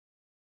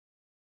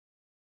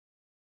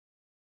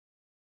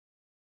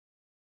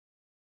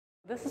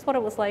This is what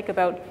it was like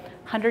about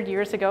 100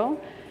 years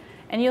ago.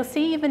 And you'll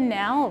see even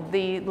now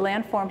the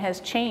landform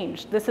has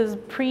changed. This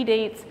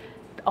predates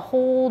a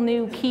whole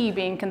new quay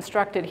being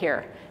constructed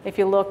here. If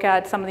you look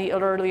at some of the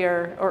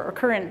earlier or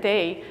current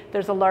day,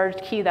 there's a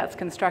large quay that's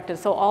constructed.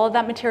 So all of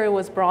that material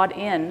was brought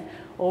in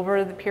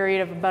over the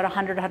period of about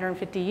 100,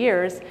 150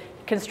 years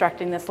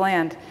constructing this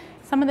land.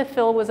 Some of the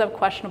fill was of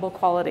questionable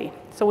quality.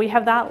 So we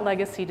have that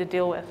legacy to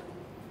deal with,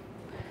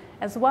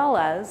 as well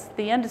as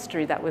the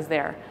industry that was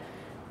there.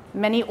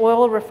 Many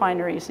oil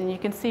refineries, and you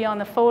can see on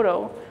the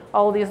photo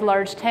all these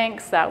large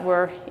tanks that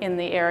were in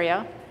the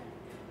area.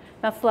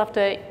 That's left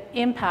an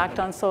impact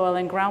on soil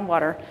and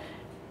groundwater.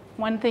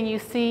 One thing you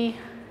see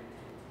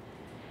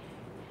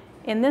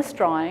in this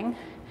drawing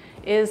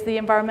is the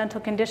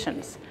environmental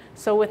conditions.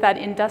 So with that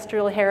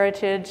industrial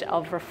heritage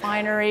of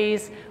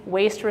refineries,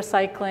 waste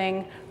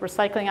recycling,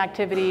 recycling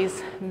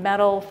activities,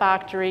 metal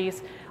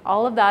factories,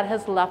 all of that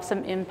has left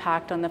some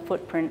impact on the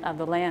footprint of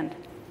the land.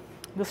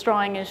 This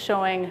drawing is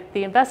showing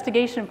the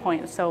investigation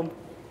points. So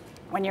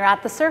when you're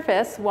at the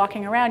surface,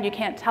 walking around, you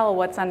can't tell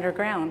what's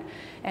underground.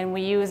 And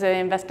we use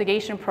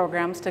investigation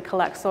programs to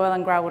collect soil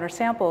and groundwater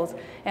samples,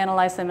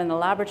 analyze them in the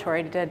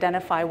laboratory to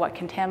identify what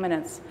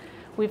contaminants.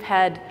 We've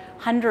had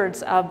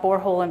hundreds of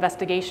borehole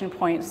investigation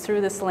points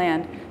through this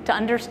land to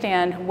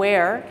understand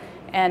where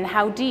and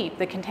how deep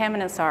the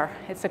contaminants are.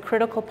 It's a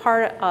critical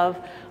part of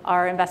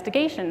our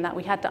investigation that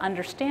we had to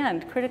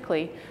understand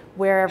critically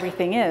where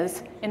everything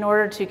is in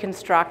order to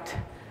construct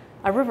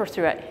a river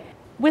through it.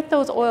 With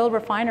those oil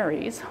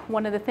refineries,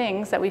 one of the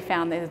things that we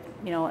found is,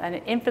 an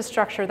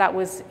infrastructure that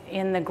was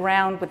in the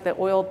ground with the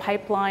oil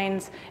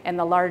pipelines and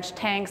the large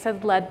tanks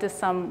had led to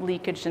some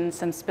leakage and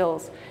some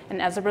spills.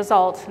 And as a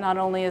result, not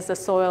only is the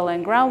soil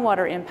and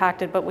groundwater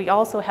impacted, but we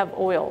also have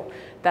oil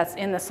that's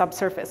in the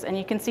subsurface. And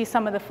you can see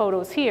some of the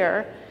photos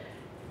here,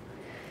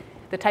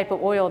 the type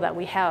of oil that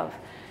we have.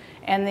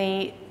 And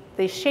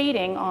the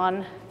shading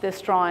on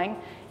this drawing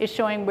is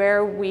showing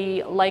where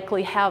we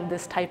likely have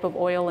this type of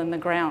oil in the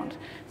ground.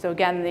 So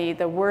again,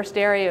 the worst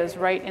area is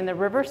right in the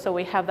river, so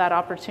we have that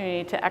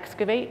opportunity to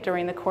excavate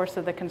during the course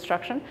of the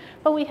construction,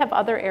 but we have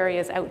other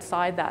areas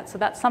outside that. So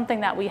that's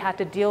something that we had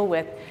to deal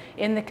with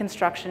in the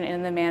construction and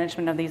in the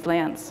management of these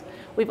lands.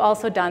 We've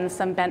also done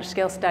some bench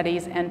scale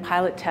studies and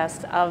pilot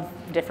tests of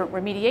different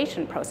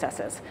remediation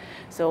processes.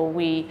 So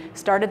we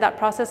started that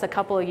process a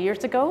couple of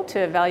years ago to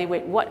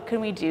evaluate what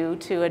can we do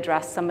to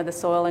address some of the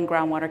soil and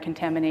groundwater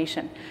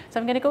contamination. So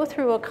I'm going to go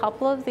through a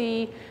couple of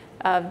the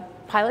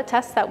pilot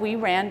tests that we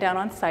ran down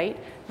on site,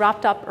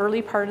 wrapped up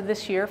early part of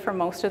this year for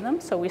most of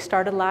them. So we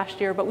started last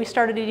year, but we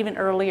started it even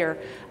earlier,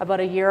 about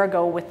a year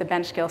ago with the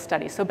bench scale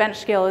study. So bench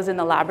scale is in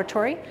the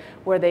laboratory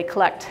where they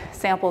collect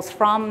samples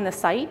from the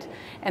site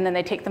and then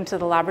they take them to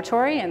the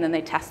laboratory and then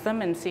they test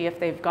them and see if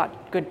they've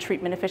got good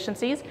treatment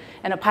efficiencies.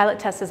 And a pilot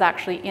test is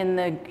actually in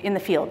the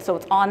field, so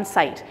it's on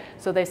site.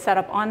 So they set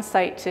up on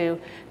site to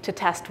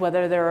test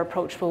whether their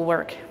approach will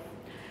work.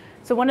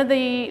 So and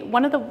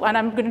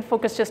I'm going to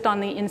focus just on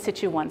the in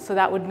situ ones. So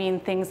that would mean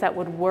things that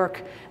would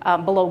work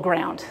below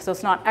ground. So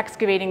it's not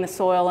excavating the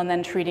soil and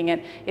then treating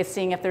it. It's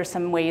seeing if there's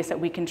some ways that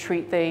we can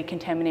treat the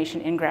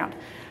contamination in ground.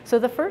 So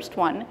the first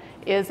one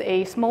is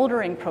a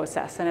smoldering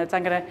process. And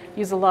I'm going to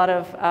use a lot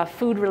of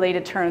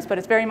food-related terms, but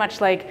it's very much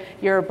like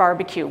your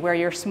barbecue, where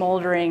you're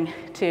smoldering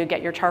to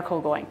get your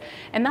charcoal going.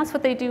 And that's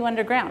what they do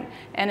underground.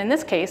 And in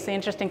this case, the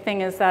interesting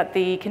thing is that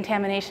the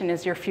contamination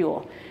is your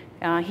fuel.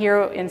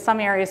 Here in some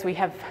areas we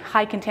have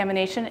high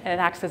contamination and it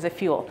acts as a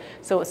fuel.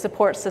 So it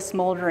supports the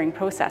smoldering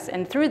process.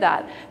 And through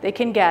that, they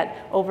can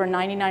get over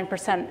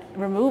 99%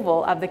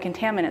 removal of the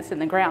contaminants in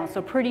the ground.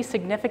 So pretty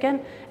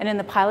significant. And in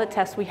the pilot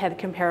test, we had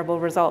comparable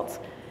results.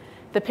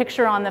 The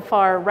picture on the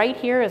far right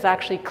here is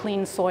actually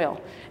clean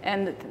soil.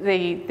 And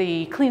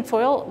the clean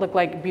soil looked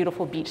like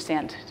beautiful beach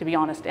sand, to be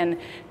honest. And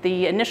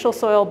the initial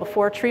soil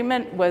before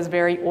treatment was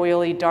very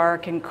oily,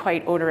 dark, and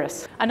quite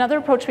odorous. Another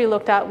approach we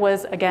looked at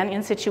was, again,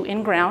 in situ,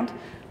 in ground,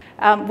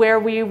 where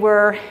we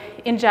were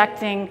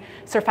injecting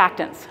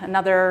surfactants,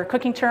 another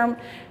cooking term,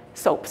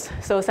 soaps.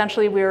 So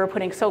essentially we were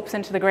putting soaps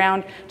into the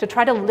ground to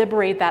try to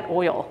liberate that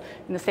oil.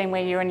 In the same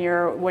way when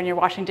you're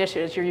washing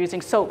dishes, you're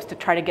using soaps to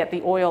try to get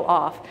the oil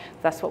off.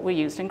 That's what we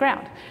used in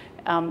ground.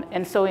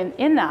 And so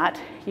in that,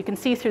 you can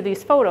see through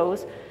these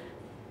photos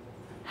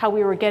how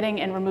we were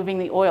getting and removing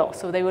the oil.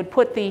 So they would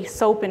put the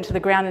soap into the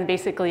ground and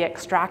basically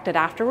extract it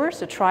afterwards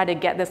to try to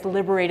get this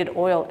liberated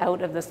oil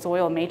out of the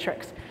soil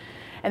matrix.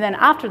 And then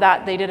after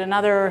that, they did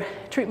another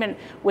treatment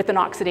with an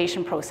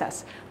oxidation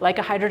process, like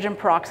a hydrogen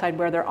peroxide,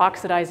 where they're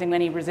oxidizing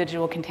any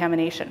residual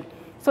contamination.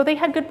 So they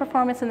had good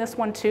performance in this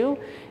one too,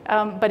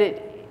 but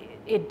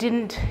it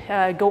didn't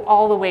go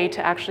all the way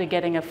to actually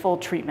getting a full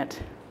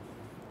treatment.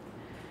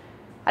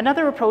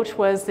 Another approach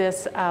was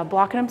this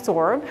block and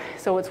absorb.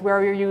 So it's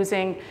where you're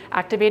using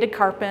activated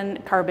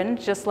carbon,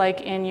 just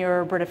like in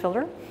your Brita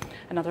filter,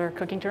 another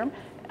cooking term.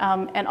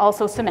 and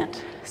also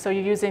cement. So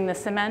you're using the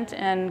cement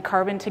and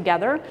carbon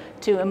together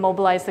to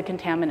immobilize the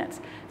contaminants.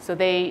 So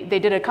they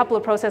did a couple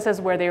of processes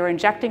where they were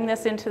injecting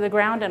this into the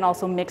ground and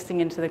also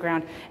mixing into the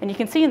ground. And you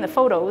can see in the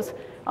photos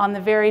on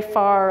the very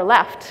far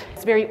left,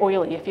 it's very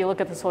oily. If you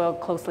look at the soil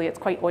closely, it's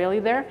quite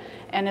oily there.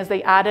 And as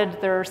they added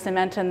their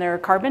cement and their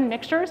carbon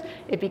mixtures,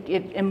 it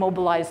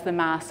immobilized the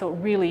mass. So it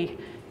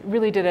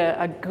really did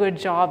a good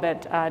job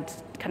at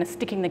kind of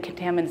sticking the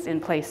contaminants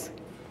in place.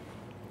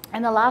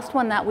 And the last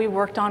one that we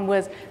worked on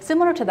was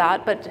similar to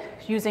that, but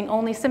using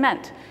only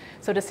cement.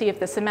 So to see if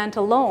the cement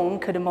alone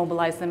could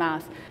immobilize the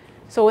mass.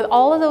 So with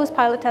all of those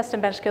pilot test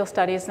and bench scale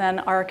studies, then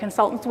our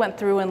consultants went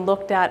through and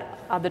looked at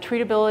the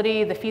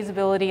treatability, the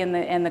feasibility,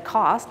 and the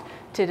cost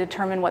to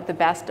determine what the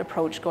best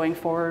approach going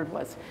forward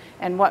was.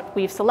 And what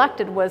we've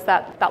selected was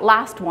that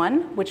last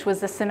one, which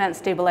was the cement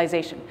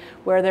stabilization,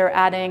 where they're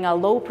adding a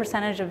low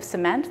percentage of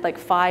cement, like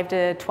 5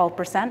 to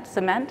 12%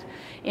 cement,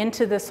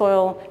 into the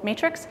soil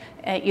matrix,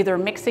 either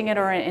mixing it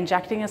or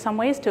injecting in some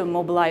ways to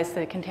immobilize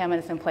the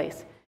contaminants in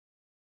place.